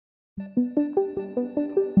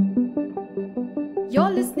You're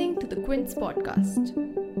listening to the Quince podcast.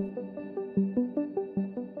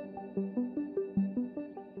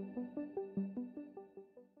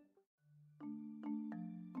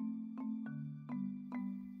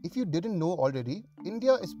 If you didn't know already,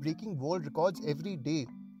 India is breaking world records every day.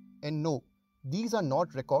 And no, these are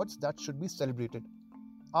not records that should be celebrated.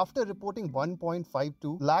 After reporting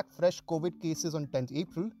 1.52 lakh fresh COVID cases on 10th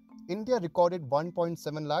April, India recorded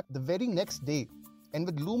 1.7 lakh the very next day. And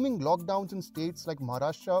with looming lockdowns in states like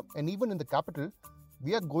Maharashtra and even in the capital,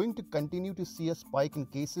 we are going to continue to see a spike in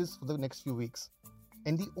cases for the next few weeks.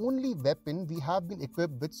 And the only weapon we have been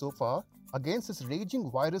equipped with so far against this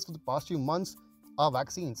raging virus for the past few months are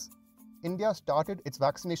vaccines. India started its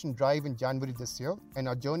vaccination drive in January this year, and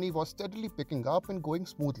our journey was steadily picking up and going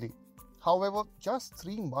smoothly. However, just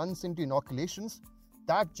 3 months into inoculations,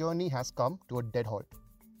 that journey has come to a dead halt.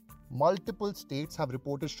 Multiple states have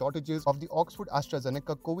reported shortages of the Oxford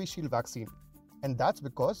AstraZeneca Covishield vaccine, and that's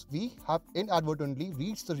because we have inadvertently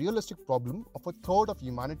reached the realistic problem of a third of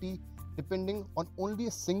humanity depending on only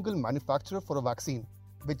a single manufacturer for a vaccine,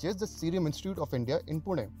 which is the Serum Institute of India in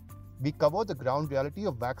Pune. We covered the ground reality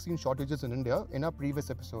of vaccine shortages in India in our previous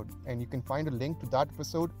episode, and you can find a link to that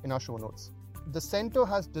episode in our show notes. The centre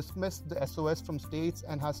has dismissed the SOS from states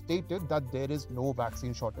and has stated that there is no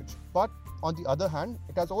vaccine shortage. But on the other hand,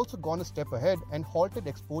 it has also gone a step ahead and halted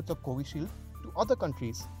exports of Covishield to other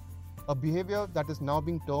countries, a behaviour that is now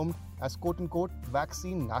being termed as quote-unquote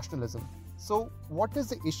vaccine nationalism. So what is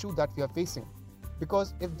the issue that we are facing?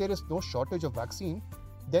 Because if there is no shortage of vaccine,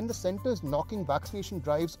 then the centre is knocking vaccination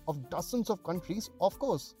drives of dozens of countries off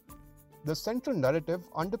course. The central narrative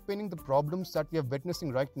underpinning the problems that we are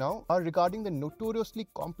witnessing right now are regarding the notoriously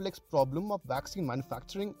complex problem of vaccine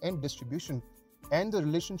manufacturing and distribution, and the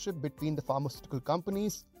relationship between the pharmaceutical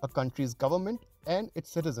companies, a country's government, and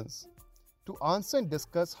its citizens. To answer and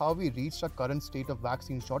discuss how we reached our current state of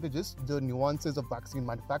vaccine shortages, the nuances of vaccine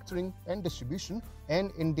manufacturing and distribution,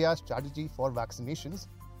 and India's strategy for vaccinations,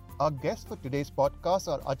 our guests for today's podcast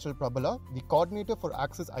are Achal Prabhala, the coordinator for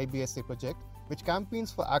Access IBSA project, which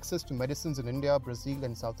campaigns for access to medicines in India, Brazil,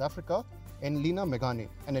 and South Africa, and Leena Meghane,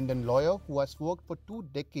 an Indian lawyer who has worked for 2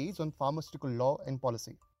 decades on pharmaceutical law and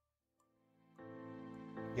policy.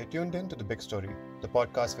 You're tuned in to The Big Story, the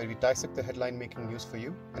podcast where we dissect the headline-making news for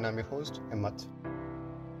you, and I'm your host, Himmat.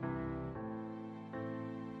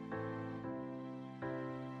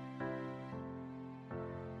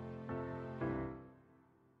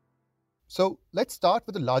 So let's start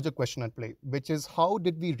with the larger question at play, which is how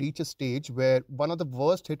did we reach a stage where one of the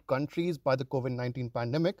worst hit countries by the COVID-19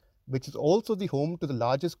 pandemic, which is also the home to the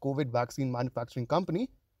largest COVID vaccine manufacturing company,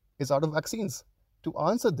 is out of vaccines? To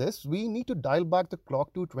answer this, we need to dial back the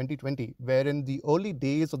clock to 2020, where in the early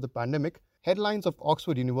days of the pandemic, headlines of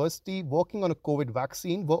Oxford University working on a COVID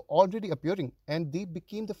vaccine were already appearing, and they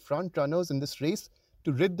became the front runners in this race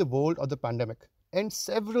to rid the world of the pandemic. And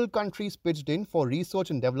several countries pitched in for research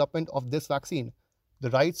and development of this vaccine. The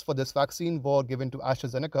rights for this vaccine were given to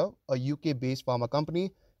AstraZeneca, a UK-based pharma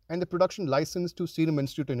company, and the production license to Serum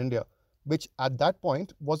Institute in India, which at that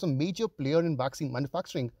point was a major player in vaccine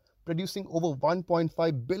manufacturing, producing over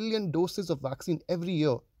 1.5 billion doses of vaccine every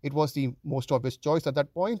year. It was the most obvious choice at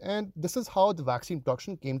that point, and this is how the vaccine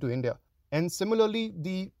production came to India. And similarly,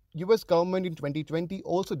 the US government in 2020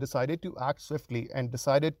 also decided to act swiftly and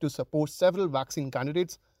decided to support several vaccine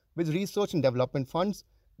candidates with research and development funds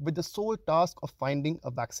with the sole task of finding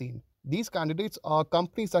a vaccine. These candidates are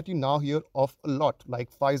companies that you now hear of a lot,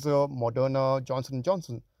 like Pfizer, Moderna, Johnson &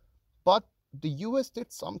 Johnson. But the US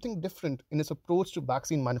did something different in its approach to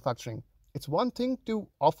vaccine manufacturing. It's one thing to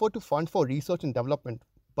offer to fund for research and development,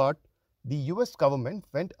 but the US government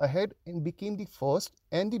went ahead and became the first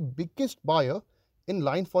and the biggest buyer in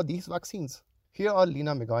line for these vaccines. Here are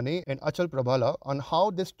Leena Meghane and Achal Prabhala on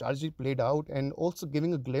how this strategy played out and also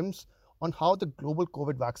giving a glimpse on how the global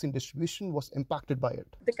COVID vaccine distribution was impacted by it.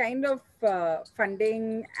 The kind of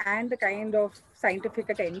funding and the kind of scientific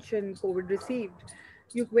attention COVID received,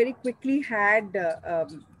 you very quickly had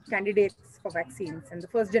candidates for vaccines. And the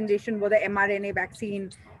first generation were the mRNA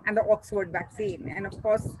vaccine and the Oxford vaccine. And of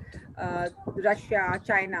course, Russia,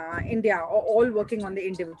 China, India are all working on the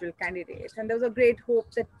individual candidates. And there was a great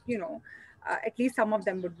hope that, at least some of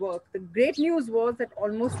them would work. The great news was that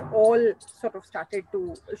almost all sort of started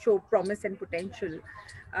to show promise and potential.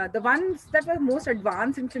 The ones that were most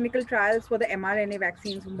advanced in clinical trials were the mRNA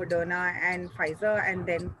vaccines from Moderna and Pfizer, and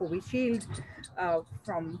then Covishield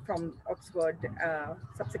from Oxford,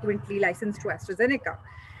 subsequently licensed to AstraZeneca.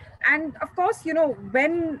 And of course,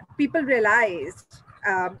 when people realized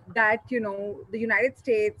that, the United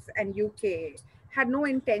States and UK had no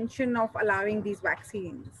intention of allowing these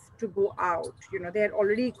vaccines to go out. They had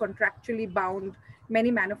already contractually bound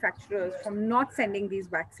many manufacturers from not sending these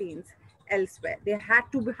vaccines elsewhere. They had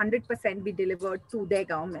to be 100% be delivered to their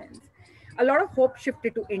governments. A lot of hope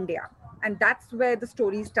shifted to India. And that's where the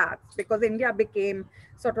story starts, because India became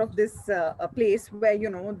sort of this a place where,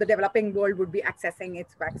 the developing world would be accessing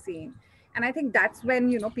its vaccine. And I think that's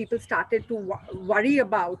when, people started to worry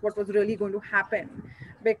about what was really going to happen,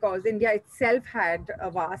 because India itself had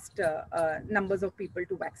a vast numbers of people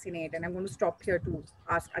to vaccinate. And I'm going to stop here to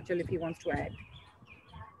ask Achal if he wants to add.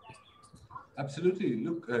 Absolutely.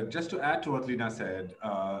 Look, just to add to what Leena said,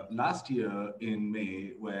 last year in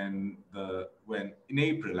May, when in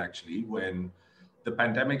April actually, when the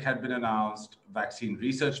pandemic had been announced, vaccine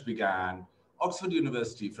research began. Oxford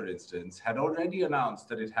University, for instance, had already announced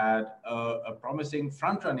that it had a promising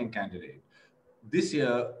front-running candidate. This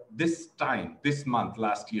year, this month,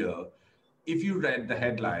 last year, if you read the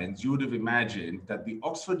headlines, you would have imagined that the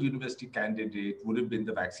Oxford University candidate would have been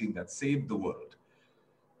the vaccine that saved the world.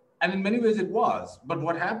 And in many ways it was. But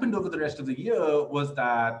what happened over the rest of the year was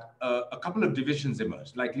that a couple of divisions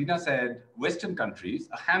emerged. Like Leena said, Western countries,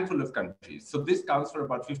 a handful of countries, so this counts for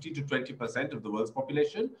about 50 to 20% of the world's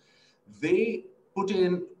population, they put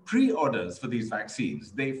in pre-orders for these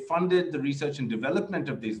vaccines. They funded the research and development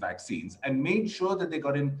of these vaccines and made sure that they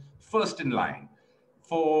got in first in line.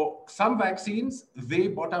 For some vaccines, they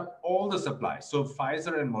bought up all the supply. So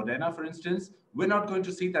Pfizer and Moderna, for instance, we're not going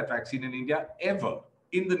to see that vaccine in India ever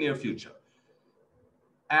in the near future.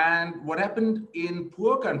 And what happened in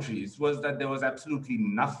poor countries was that there was absolutely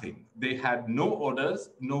nothing. They had no orders,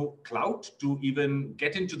 no clout to even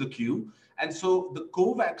get into the queue. And so the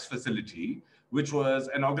COVAX facility, which was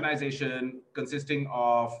an organization consisting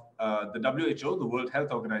of the WHO, the World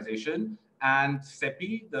Health Organization, and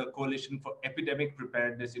CEPI, the Coalition for Epidemic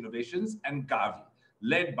Preparedness Innovations, and Gavi,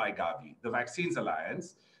 led by Gavi, the Vaccines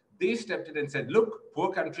Alliance, they stepped in and said, look,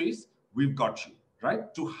 poor countries, we've got you.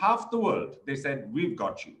 Right? To half the world, they said, we've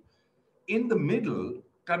got you. In the middle,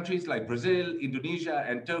 countries like Brazil, Indonesia,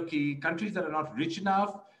 and Turkey, countries that are not rich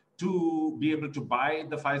enough to be able to buy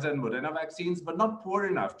the Pfizer and Moderna vaccines, but not poor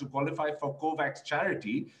enough to qualify for COVAX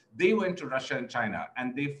charity, they went to Russia and China,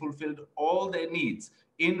 and they fulfilled all their needs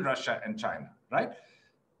in Russia and China, right?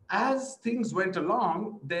 As things went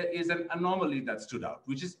along, there is an anomaly that stood out,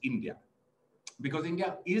 which is India. Because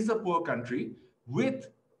India is a poor country with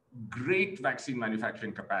great vaccine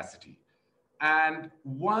manufacturing capacity. And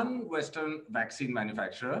one Western vaccine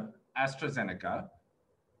manufacturer, AstraZeneca,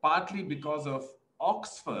 partly because of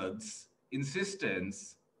Oxford's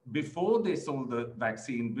insistence before they sold the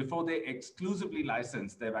vaccine, before they exclusively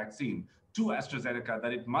licensed their vaccine to AstraZeneca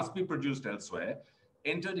that it must be produced elsewhere,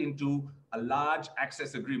 entered into a large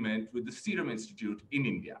access agreement with the Serum Institute in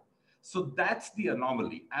India. So that's the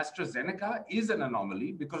anomaly. AstraZeneca is an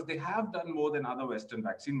anomaly because they have done more than other Western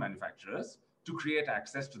vaccine manufacturers to create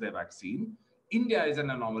access to their vaccine. India is an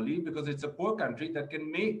anomaly because it's a poor country that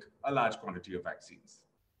can make a large quantity of vaccines.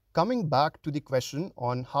 Coming back to the question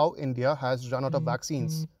on how India has run out of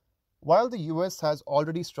vaccines, while the US has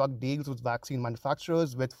already struck deals with vaccine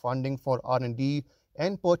manufacturers with funding for R&D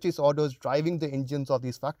and purchase orders driving the engines of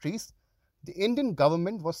these factories, the Indian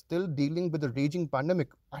government was still dealing with the raging pandemic,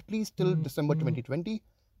 at least till December 2020,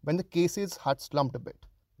 when the cases had slumped a bit.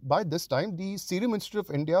 By this time, the Serum Institute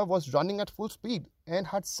of India was running at full speed and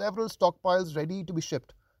had several stockpiles ready to be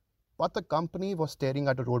shipped. But the company was staring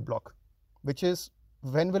at a roadblock, which is,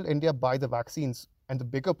 when will India buy the vaccines? And the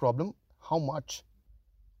bigger problem, how much?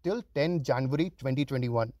 Till 10 January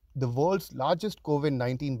 2021, the world's largest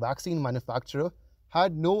COVID-19 vaccine manufacturer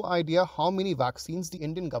had no idea how many vaccines the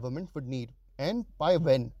Indian government would need and by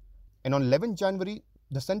when. And on 11 January,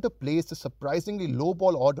 the center placed a surprisingly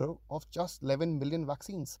lowball order of just 11 million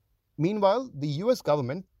vaccines. Meanwhile, the US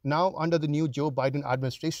government, now under the new Joe Biden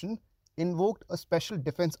administration, invoked a special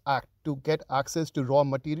defense act to get access to raw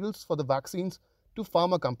materials for the vaccines to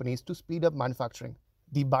pharma companies to speed up manufacturing.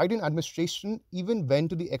 The Biden administration even went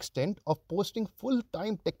to the extent of posting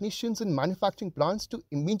full-time technicians in manufacturing plants to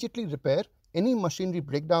immediately repair any machinery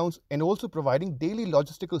breakdowns and also providing daily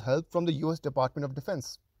logistical help from the US Department of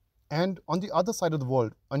Defense. And on the other side of the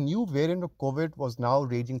world, a new variant of COVID was now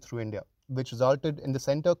raging through India, which resulted in the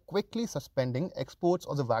center quickly suspending exports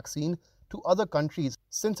of the vaccine to other countries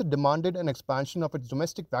since it demanded an expansion of its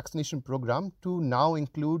domestic vaccination program to now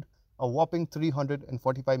include a whopping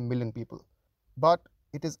 345 million people. But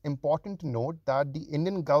it is important to note that the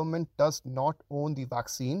Indian government does not own the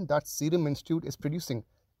vaccine that Serum Institute is producing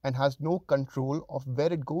and has no control of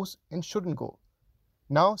where it goes and shouldn't go.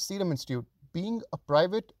 Now, Serum Institute, being a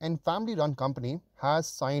private and family-run company, has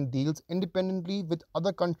signed deals independently with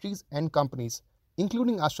other countries and companies,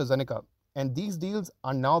 including AstraZeneca, and these deals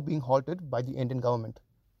are now being halted by the Indian government.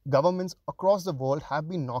 Governments across the world have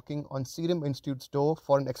been knocking on Serum Institute's door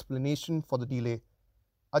for an explanation for the delay.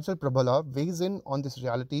 Ajal Prabhala weighs in on this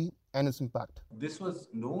reality and its impact. This was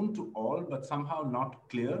known to all, but somehow not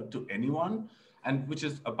clear to anyone, and which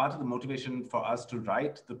is a part of the motivation for us to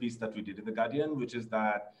write the piece that we did in The Guardian, which is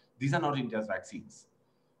that these are not India's vaccines.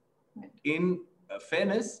 In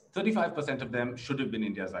fairness, 35% of them should have been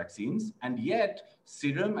India's vaccines, and yet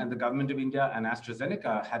Serum and the government of India and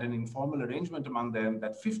AstraZeneca had an informal arrangement among them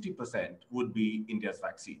that 50% would be India's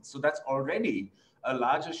vaccines. So that's already a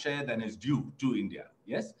larger share than is due to India,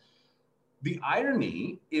 yes? The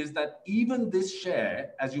irony is that even this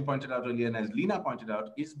share, as you pointed out earlier and as Lena pointed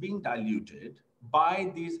out, is being diluted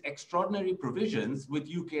by these extraordinary provisions with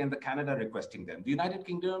UK and the Canada requesting them. The United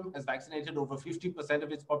Kingdom has vaccinated over 50%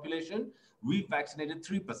 of its population. We've vaccinated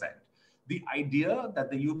 3%. The idea that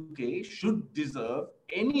the UK should deserve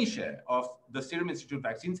any share of the Serum Institute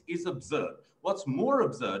vaccines is absurd. What's more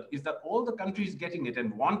absurd is that all the countries getting it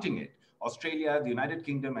and wanting it, Australia, the United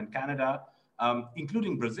Kingdom, and Canada,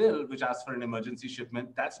 including Brazil, which asked for an emergency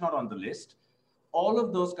shipment, that's not on the list. All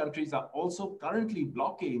of those countries are also currently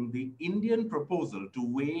blocking the Indian proposal to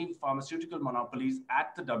waive pharmaceutical monopolies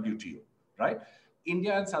at the WTO, right?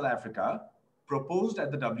 India and South Africa proposed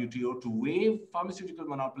at the WTO to waive pharmaceutical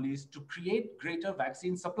monopolies to create greater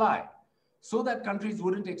vaccine supply so that countries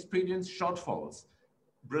wouldn't experience shortfalls.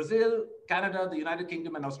 Brazil, Canada, the United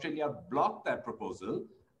Kingdom, and Australia blocked that proposal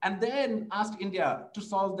and then asked India to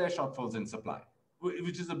solve their shortfalls in supply,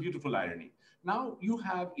 which is a beautiful irony. Now you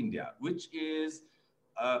have India, which is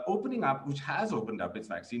which has opened up its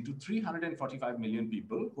vaccine to 345 million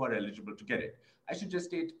people who are eligible to get it. I should just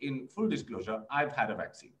state in full disclosure, I've had a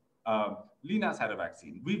vaccine. Lena's had a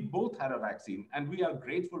vaccine. We've both had a vaccine and we are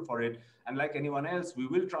grateful for it. And like anyone else, we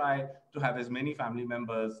will try to have as many family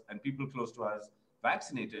members and people close to us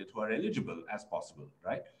vaccinated who are eligible as possible,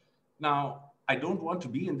 right? Now, I don't want to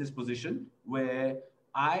be in this position where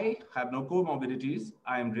I have no comorbidities.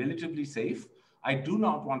 I am relatively safe. I do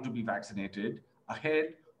not want to be vaccinated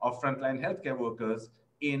ahead of frontline healthcare workers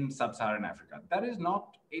in sub-Saharan Africa. That is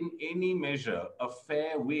not in any measure a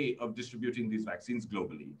fair way of distributing these vaccines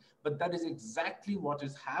globally. But that is exactly what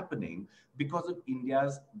is happening because of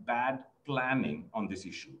India's bad planning on this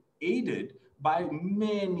issue, aided by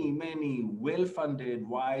many, many well-funded,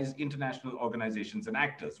 wise international organizations and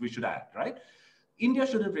actors, we should add, right? India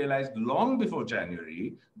should have realized long before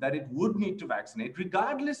January that it would need to vaccinate,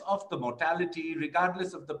 regardless of the mortality,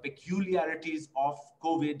 regardless of the peculiarities of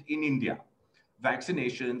COVID in India.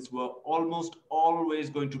 Vaccinations were almost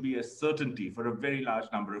always going to be a certainty for a very large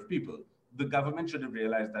number of people. The government should have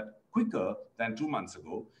realized that quicker than 2 months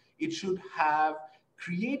ago. It should have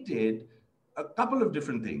created a couple of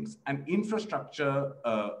different things: an infrastructure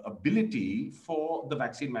ability for the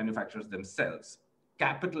vaccine manufacturers themselves,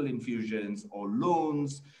 capital infusions or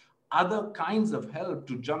loans, other kinds of help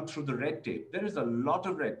to jump through the red tape. There is a lot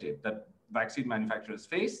of red tape that vaccine manufacturers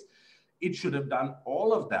face. It should have done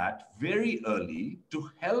all of that very early to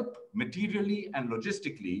help materially and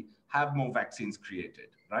logistically have more vaccines created,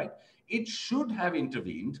 right? It should have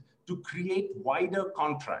intervened to create wider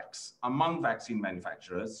contracts among vaccine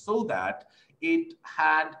manufacturers so that it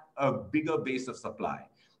had a bigger base of supply.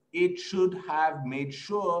 It should have made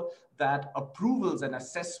sure that approvals and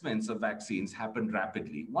assessments of vaccines happened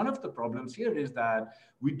rapidly. One of the problems here is that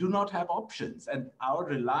we do not have options, and our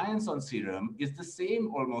reliance on Serum is the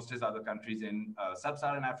same almost as other countries in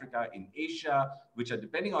sub-Saharan Africa, in Asia, which are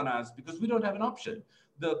depending on us because we don't have an option.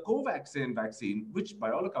 The Covaxin vaccine, which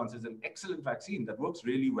by all accounts is an excellent vaccine that works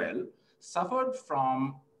really well, suffered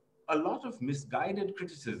from a lot of misguided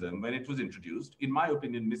criticism when it was introduced, in my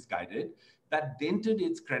opinion, misguided, that dented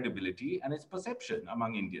its credibility and its perception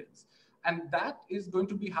among Indians. And that is going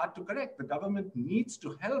to be hard to correct. The government needs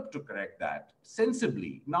to help to correct that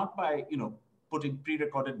sensibly, not by, putting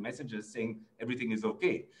pre-recorded messages saying everything is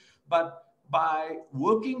okay, but by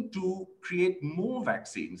working to create more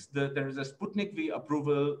vaccines. There is a Sputnik V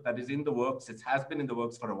approval that is in the works. It has been in the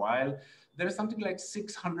works for a while. There is something like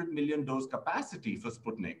 600 million dose capacity for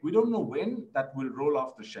Sputnik. We don't know when that will roll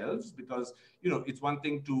off the shelves because, it's one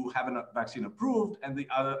thing to have a vaccine approved and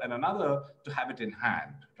another to have it in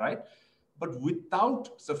hand, right? But without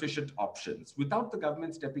sufficient options, without the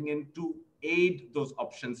government stepping in to aid those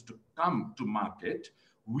options to come to market,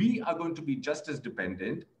 we are going to be just as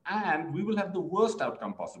dependent and we will have the worst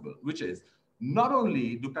outcome possible, which is not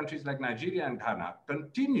only do countries like Nigeria and Ghana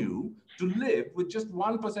continue to live with just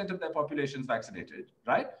 1% of their populations vaccinated,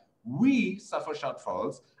 right? we suffer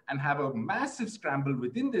shortfalls and have a massive scramble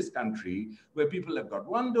within this country where people have got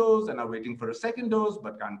one dose and are waiting for a second dose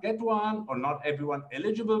but can't get one, or not everyone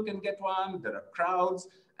eligible can get one. There are crowds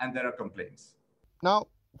and there are complaints. Now,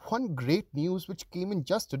 one great news which came in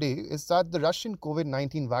just today is that the Russian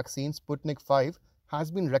COVID-19 vaccine Sputnik V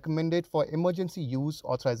has been recommended for emergency use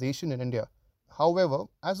authorization in India. However,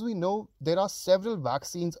 as we know, there are several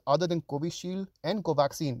vaccines other than Covishield and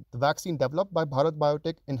Covaxin, the vaccine developed by Bharat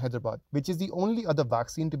Biotech in Hyderabad, which is the only other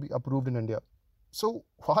vaccine to be approved in India. So,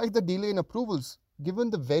 why the delay in approvals? Given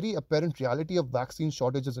the very apparent reality of vaccine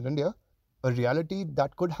shortages in India, a reality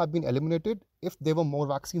that could have been eliminated if there were more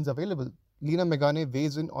vaccines available. Leena Meghane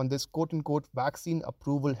weighs in on this quote-unquote vaccine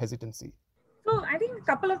approval hesitancy. So I think a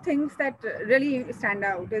couple of things that really stand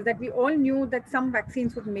out is that we all knew that some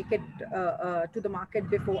vaccines would make it to the market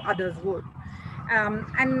before others would.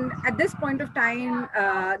 And at this point of time,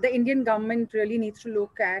 the Indian government really needs to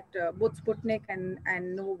look at both Sputnik and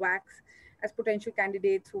Novavax as potential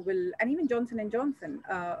candidates who will, and even Johnson & Johnson,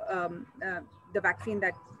 the vaccine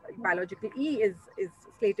that Biological E is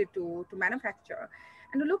slated to manufacture.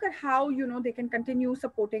 And to look at how, they can continue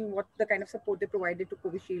supporting what the kind of support they provided to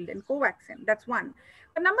Covishield and Covaxin. That's one.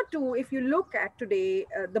 But number two, if you look at today,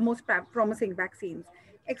 the most promising vaccines,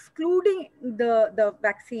 excluding the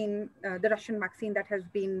vaccine, the Russian vaccine that has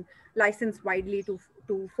been licensed widely to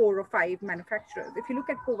 4 or 5 manufacturers. If you look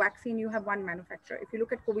at Covaxin, you have one manufacturer. If you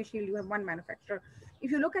look at Covishield, you have one manufacturer.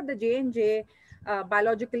 If you look at the J&J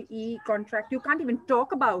Biological E contract, you can't even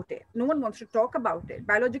talk about it. No one wants to talk about it.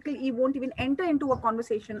 Biological E won't even enter into a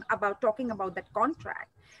conversation about talking about that contract.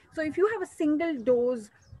 So if you have a single dose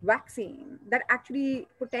vaccine that actually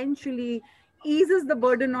potentially eases the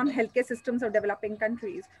burden on healthcare systems of developing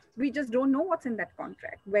countries, we just don't know what's in that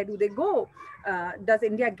contract. Where do they go? Does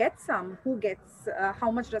India get some? Who gets? How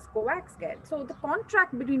much does COVAX get? So the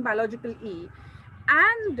contract between Biological E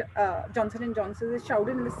and Johnson & Johnson is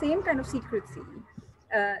shrouded in the same kind of secrecy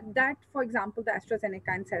that, for example, the AstraZeneca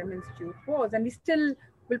and Serum Institute was. And we still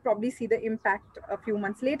will probably see the impact a few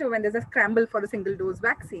months later when there's a scramble for a single dose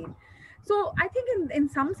vaccine. So I think in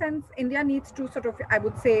some sense, India needs to sort of, I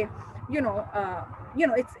would say,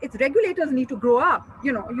 its regulators need to grow up.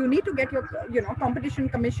 You need to get your, competition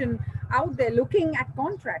commission out there looking at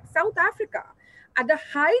contracts. South Africa, at the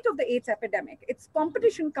height of the AIDS epidemic, its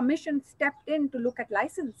competition commission stepped in to look at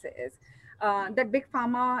licenses that Big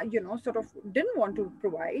Pharma, sort of didn't want to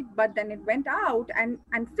provide, but then it went out and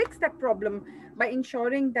fixed that problem by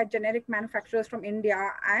ensuring that generic manufacturers from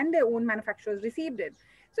India and their own manufacturers received it.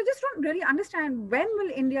 So just don't really understand, when will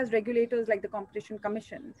India's regulators like the Competition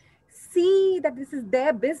Commission see that this is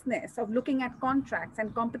their business of looking at contracts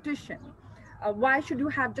and competition? Why should you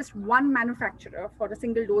have just one manufacturer for a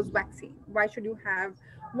single dose vaccine? Why should you have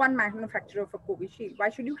one manufacturer for Covishield? Why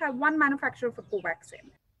should you have one manufacturer for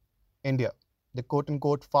Covaxin? India, the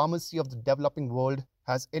quote-unquote pharmacy of the developing world,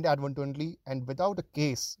 has inadvertently and without a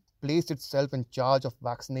case placed itself in charge of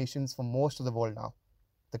vaccinations for most of the world now.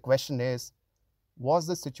 The question is, was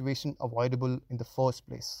this situation avoidable in the first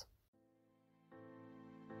place?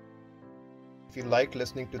 If you liked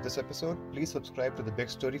listening to this episode, please subscribe to The Big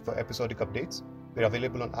Story for episodic updates. We're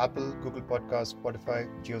available on Apple, Google Podcasts, Spotify,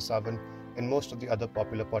 JioSaavn, and most of the other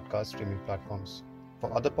popular podcast streaming platforms.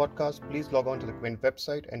 For other podcasts, please log on to the Quint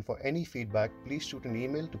website, and for any feedback, please shoot an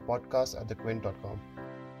email to podcast@thequint.com.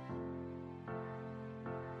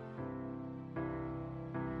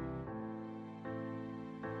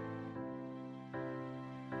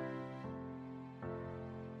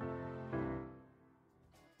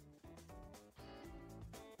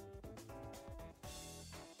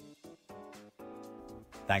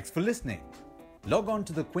 Thanks for listening. Log on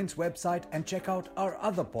to the Quint's website and check out our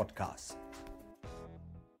other podcasts.